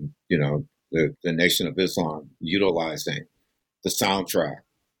the Nation of Islam utilizing the soundtrack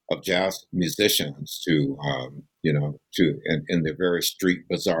of jazz musicians to in their various street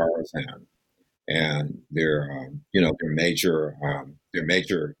bazaars and their major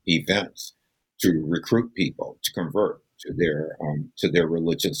events, to recruit people to convert to their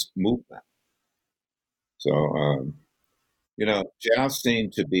religious movement. So jazz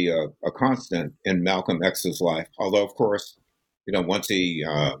seemed to be a constant in Malcolm X's life, although of course once he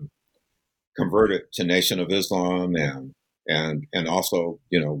converted to Nation of Islam and also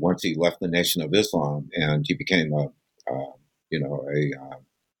once he left the Nation of Islam and he became a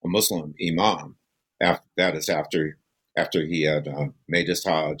Muslim imam. After he had made his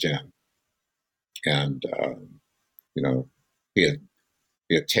Hajj and he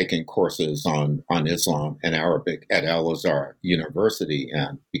had taken courses on Islam and Arabic at Al Azhar University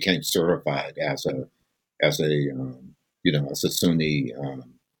and became certified as a Sunni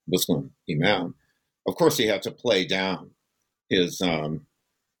Muslim imam. Of course, he had to play down his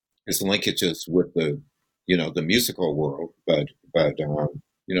linkages with the musical world, but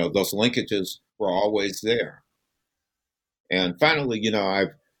those linkages were always there. And finally,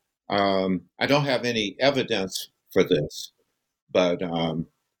 I don't have any evidence for this, but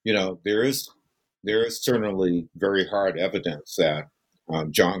there is certainly very hard evidence that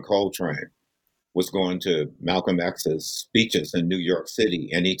John Coltrane was going to Malcolm X's speeches in New York City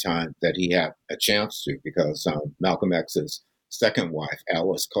anytime that he had a chance to, because Malcolm X's second wife,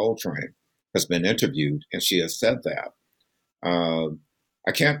 Alice Coltrane, has been interviewed, and she has said that. I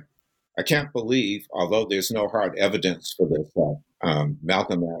can't believe, although there's no hard evidence for this, that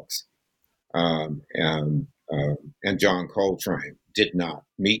Malcolm X and John Coltrane did not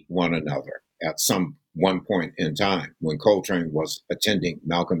meet one another at one point in time when Coltrane was attending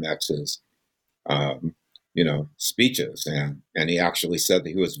Malcolm X's speeches, and he actually said that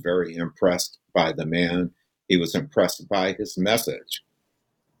he was very impressed by the man. He was impressed by his message.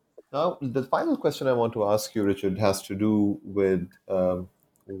 Now, the final question I want to ask you, Richard, has to do with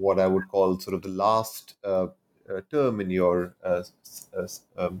what I would call sort of the last term in your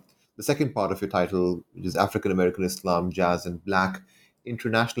the second part of your title, which is African American Islam, Jazz, and Black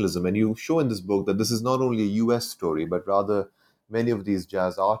Internationalism. And you show in this book that this is not only a U.S. story, but rather many of these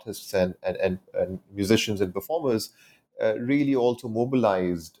jazz artists and musicians and performers really also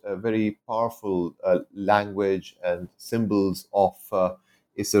mobilized a very powerful language and symbols of a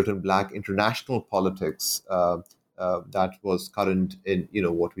certain Black international politics that was current in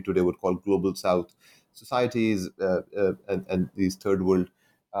what we today would call global South societies and these third world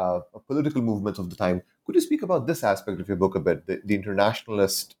political movements of the time. Could you speak about this aspect of your book a bit, the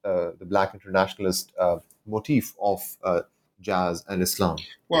internationalist, the Black internationalist motif of jazz and Islam?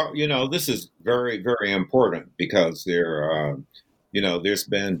 Well, this is very, very important because there's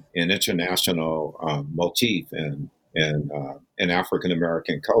been an international motif in African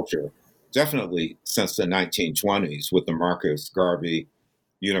American culture, definitely since the 1920s with the Marcus Garvey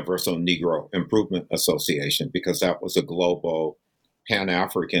Universal Negro Improvement Association, because that was a global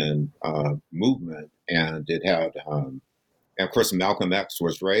Pan-African movement, and it had, and of course, Malcolm X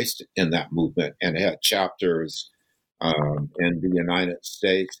was raised in that movement, and it had chapters in the United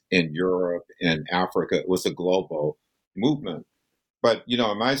States, in Europe, in Africa. It was a global movement. But, in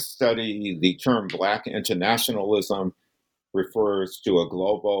my study, the term Black internationalism refers to a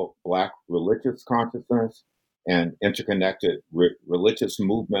global Black religious consciousness and interconnected religious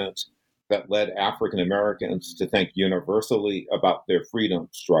movements that led African Americans to think universally about their freedom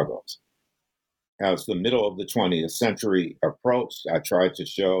struggles. As the middle of the 20th century approached, I tried to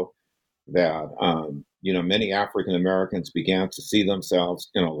show that many African Americans began to see themselves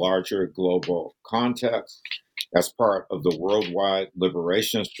in a larger global context as part of the worldwide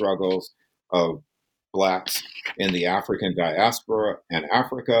liberation struggles of Blacks in the African diaspora and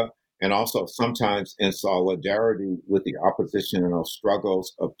Africa, and also sometimes in solidarity with the oppositional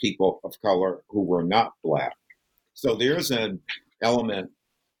struggles of people of color who were not Black. So there's an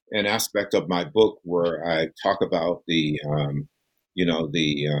aspect of my book where I talk about the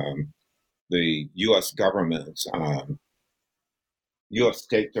U.S. government's, U.S.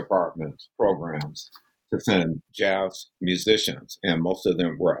 State Department's programs to send jazz musicians, and most of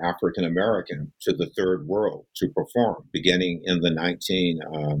them were African American, to the third world to perform, beginning in the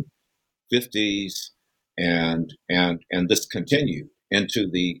 1950s, and this continued into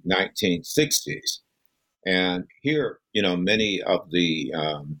the 1960s. And here, many of the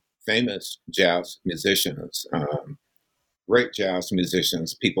famous jazz musicians, great jazz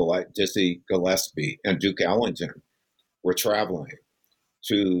musicians, people like Dizzy Gillespie and Duke Ellington, were traveling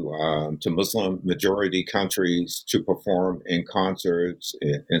to Muslim majority countries to perform in concerts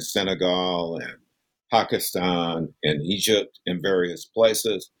in Senegal and Pakistan and Egypt and various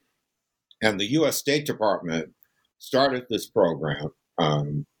places. And the U.S. State Department started this program,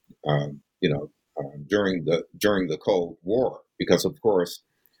 during the Cold War, because of course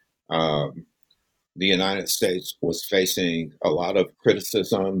the United States was facing a lot of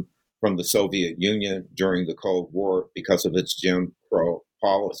criticism from the Soviet Union during the Cold War because of its Jim Crow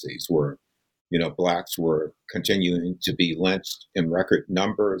policies, where Blacks were continuing to be lynched in record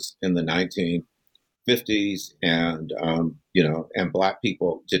numbers in the 1950s, and and Black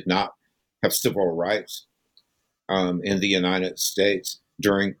people did not have civil rights in the United States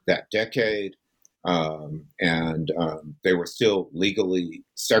during that decade, and they were still legally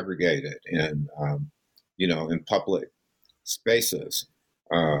segregated in public spaces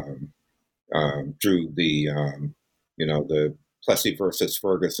through the Plessy versus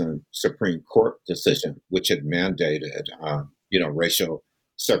Ferguson Supreme Court decision, which had mandated, racial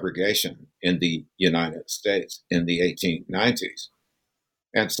segregation in the United States in the 1890s.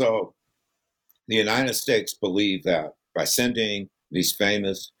 And so the United States believed that by sending these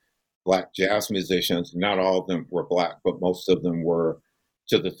famous Black jazz musicians, not all of them were Black, but most of them were,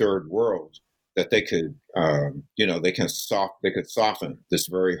 to the third world, that they could, they could soften this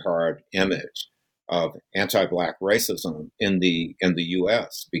very hard image of anti-Black racism in the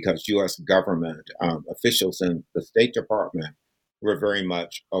U.S., because U.S. government officials in the State Department were very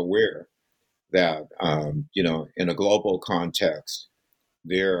much aware that in a global context,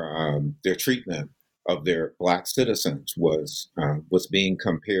 their treatment of their Black citizens was being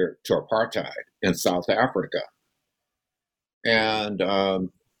compared to apartheid in South Africa, and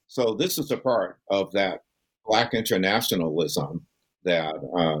so this is a part of that Black internationalism that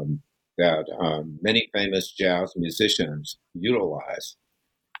many famous jazz musicians utilize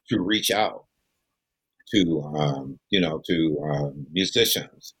to reach out to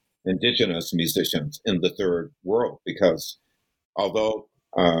musicians, indigenous musicians in the third world, because although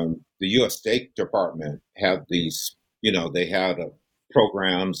the U.S. State Department had these, they had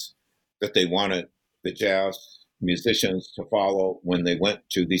programs that they wanted the jazz musicians to follow when they went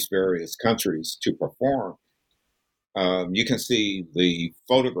to these various countries to perform. You can see the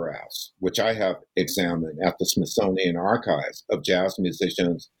photographs, which I have examined at the Smithsonian Archives, of jazz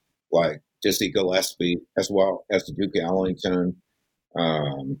musicians like Dizzy Gillespie, as well as Duke Ellington,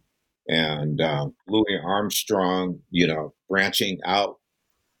 um, and Louis Armstrong, branching out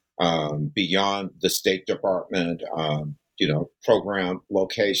beyond the State Department, program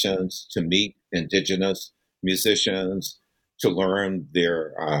locations to meet indigenous musicians, to learn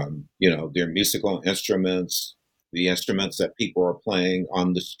their musical instruments, the instruments that people are playing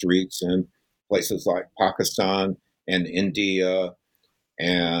on the streets in places like Pakistan and India,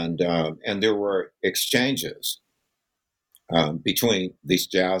 and there were exchanges between these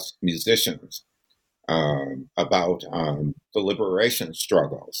jazz musicians about the liberation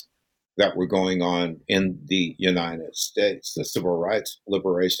struggles that were going on in the United States, the civil rights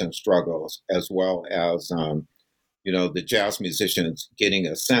liberation struggles, as well as the jazz musicians getting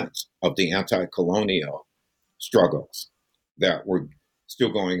a sense of the anti-colonial struggles that were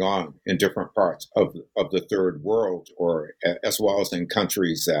still going on in different parts of the third world, or as well as in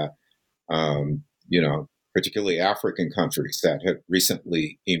countries that, particularly African countries that had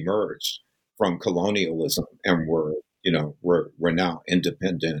recently emerged from colonialism and were now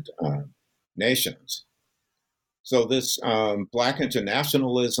independent nations. So this Black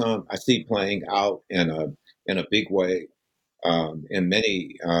internationalism I see playing out in a big way in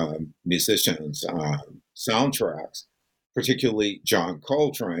many musicians' soundtracks, particularly John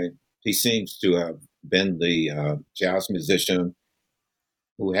Coltrane. He seems to have been the jazz musician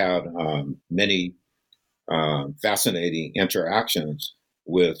who had many fascinating interactions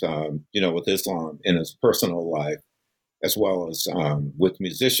with with Islam in his personal life, as well as with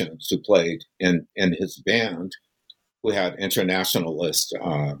musicians who played in his band who had internationalist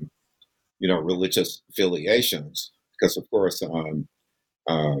religious affiliations, because of course he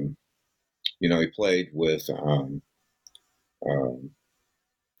played with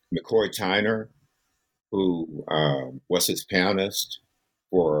McCoy Tyner, who was his pianist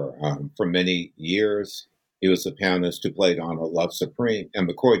for many years. He was the pianist who played on A Love Supreme. And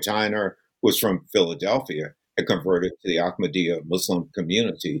McCoy Tyner was from Philadelphia and converted to the Ahmadiyya Muslim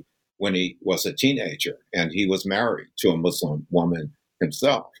community when he was a teenager. And he was married to a Muslim woman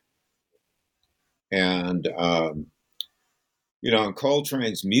himself. And, in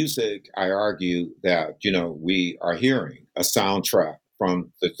Coltrane's music, I argue that, we are hearing a soundtrack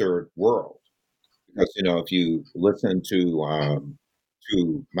from the third world. Because, if you listen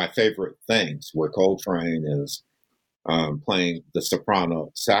to My Favorite Things, where Coltrane is playing the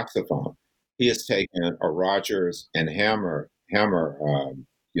soprano saxophone, he has taken a Rodgers and Hammer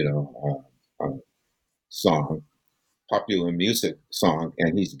song, popular music song,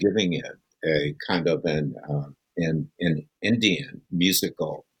 and he's giving it a kind of an Indian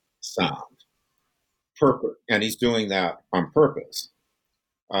musical sound. And he's doing that on purpose.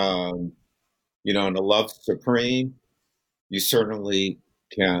 In A Love Supreme, you certainly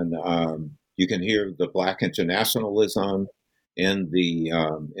can you can hear the Black internationalism in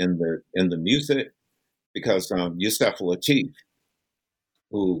the music, because Yusef Lateef,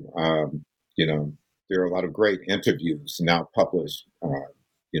 who there are a lot of great interviews now published,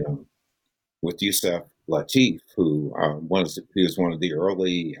 with Yusef Lateef, who he was one of the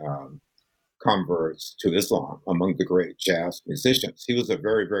early converts to Islam among the great jazz musicians. He was a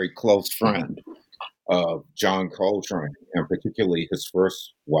very, very close friend of John Coltrane, and particularly his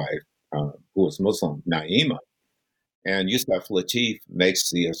first wife, who was Muslim, Naima. And Yusef Lateef makes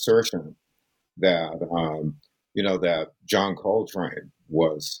the assertion that that John Coltrane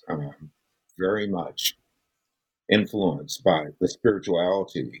was very much influenced by the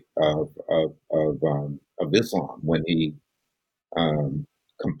spirituality of Islam when he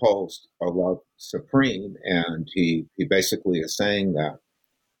composed A Love Supreme, and he basically is saying that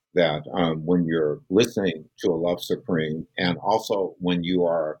when you're listening to A Love Supreme, and also when you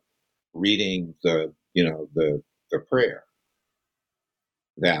are reading the prayer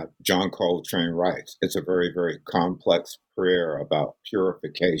that John Coltrane writes, it's a very, very complex prayer about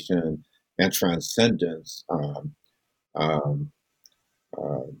purification and transcendence.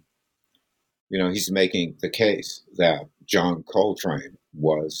 He's making the case that John Coltrane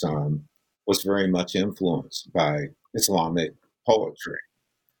was very much influenced by Islamic poetry,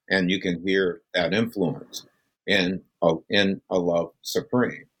 and you can hear that influence in A Love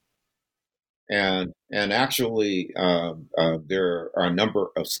Supreme. And actually, there are a number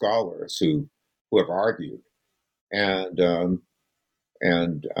of scholars who have argued, and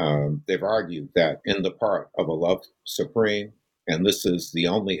they've argued that in the part of A Love Supreme, And this is the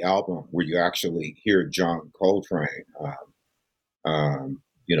only album where you actually hear John Coltrane,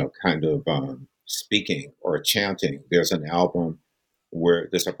 kind of speaking or chanting. There's an album where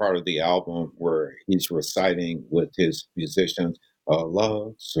there's a part of the album where he's reciting with his musicians,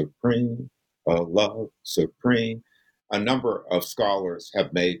 Allah Supreme, Allah Supreme. A number of scholars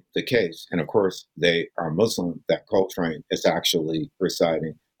have made the case, and of course, they are Muslim, that Coltrane is actually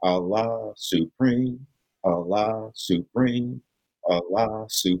reciting Allah Supreme, Allah Supreme, Allah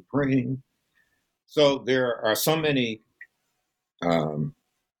Supreme. So there are so many um,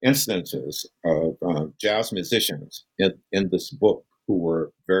 instances of jazz musicians in this book who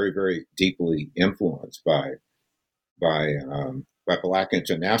were very, very deeply influenced by Black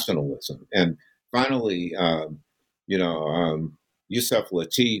internationalism. And finally, Yusef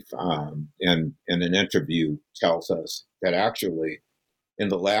Lateef, in an interview, tells us that actually, in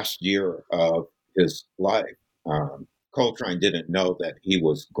the last year of his life, Coltrane didn't know that he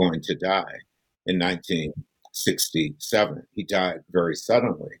was going to die in 1967. He died very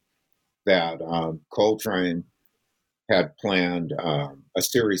suddenly. That Coltrane had planned a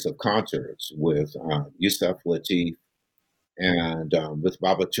series of concerts with Yusef Lateef and with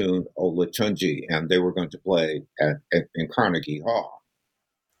Babatunde Olatunji, and they were going to play in Carnegie Hall.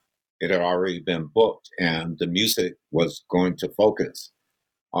 It had already been booked, and the music was going to focus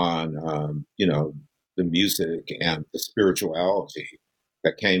on, the music and the spirituality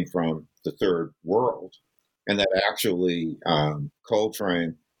that came from the third world, and that actually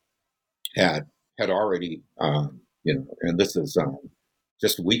Coltrane had already, and this is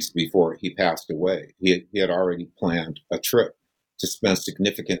just weeks before he passed away, he had already planned a trip to spend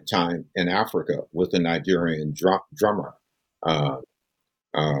significant time in Africa with the Nigerian drummer,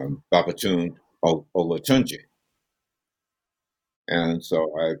 Babatunde Olatunji. And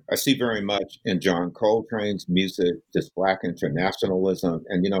so I see very much in John Coltrane's music this Black internationalism.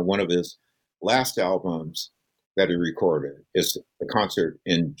 And, one of his last albums that he recorded is a concert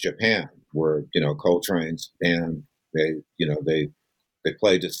in Japan where, Coltrane's band, they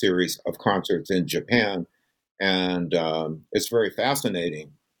played a series of concerts in Japan. And it's very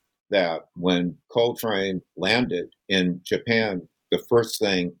fascinating that when Coltrane landed in Japan, the first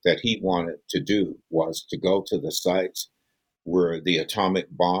thing that he wanted to do was to go to the sites where the atomic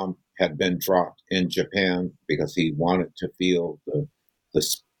bomb had been dropped in Japan, because he wanted to feel the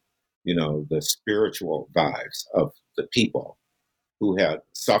spiritual vibes of the people who had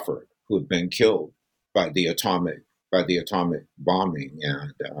suffered, who had been killed by the atomic bombing,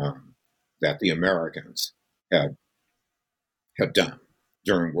 and that the Americans had done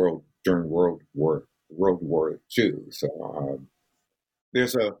during World War II. So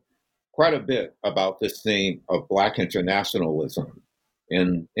there's quite a bit about this theme of Black internationalism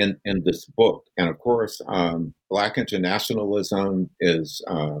in this book, and of course, Black internationalism is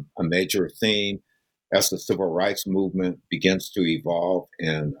a major theme as the civil rights movement begins to evolve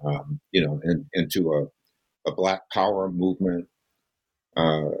and into a Black Power movement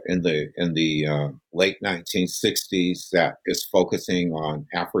in the late 1960s that is focusing on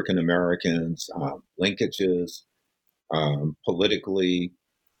African Americans, linkages politically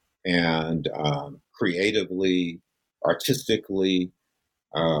and creatively, artistically,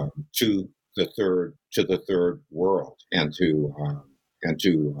 to the third world, and to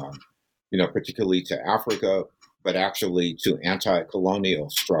particularly to Africa, but actually to anti-colonial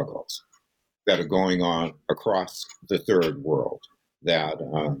struggles that are going on across the third world. That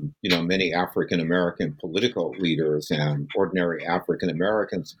many African American political leaders and ordinary African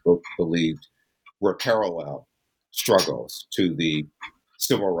Americans believed were parallel struggles to the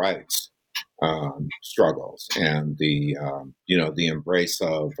civil rights struggles and the embrace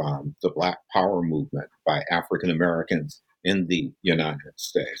of the Black Power movement by African Americans in the United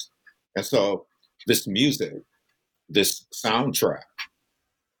States. And so this music, this soundtrack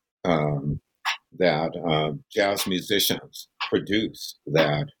that jazz musicians produce,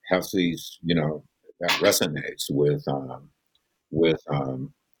 that has these, that resonates with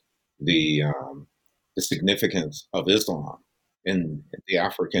the significance of Islam in the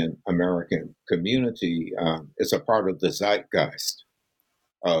African American community, is a part of the zeitgeist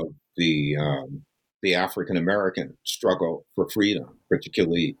of the African American struggle for freedom,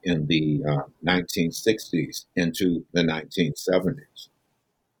 particularly in the 1960s into the 1970s.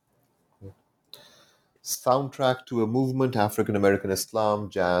 Soundtrack to a Movement, African American Islam,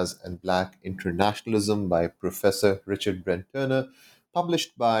 Jazz, and Black Internationalism by Professor Richard Brent Turner.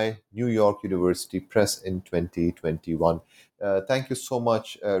 published by New York University Press in 2021. Thank you so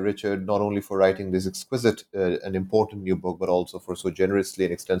much, Richard, not only for writing this exquisite and important new book, but also for so generously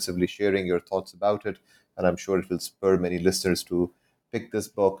and extensively sharing your thoughts about it. And I'm sure it will spur many listeners to pick this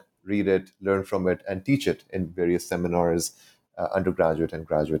book, read it, learn from it, and teach it in various seminars, undergraduate and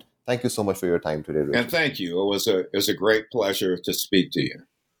graduate. Thank you so much for your time today, Richard. And thank you. It was a great pleasure to speak to you.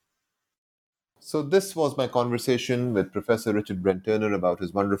 So this was my conversation with Professor Richard Brent Turner about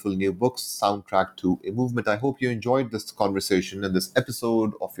his wonderful new book, Soundtrack to a Movement. I hope you enjoyed this conversation and this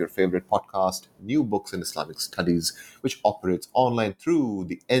episode of your favorite podcast, New Books in Islamic Studies, which operates online through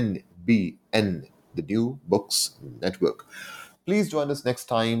the NBN, the New Books Network. Please join us next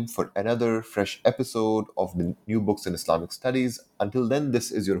time for another fresh episode of the New Books in Islamic Studies. Until then,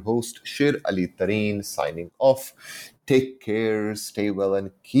 this is your host, Sher Ali Tareen, signing off. Take care, stay well, and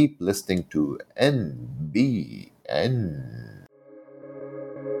keep listening to NBN.